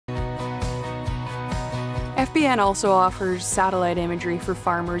FBN also offers satellite imagery for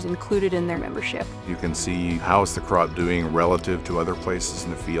farmers included in their membership. You can see how is the crop doing relative to other places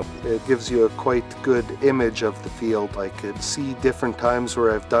in the field. It gives you a quite good image of the field. I could see different times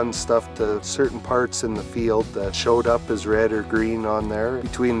where I've done stuff to certain parts in the field that showed up as red or green on there.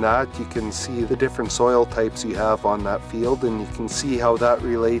 Between that, you can see the different soil types you have on that field, and you can see how that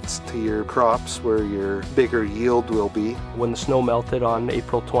relates to your crops, where your bigger yield will be. When the snow melted on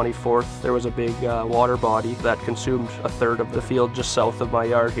April 24th, there was a big water body that consumed a third of the field just south of my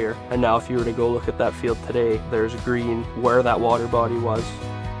yard here. And now if you were to go look at that field today, there's green where that water body was.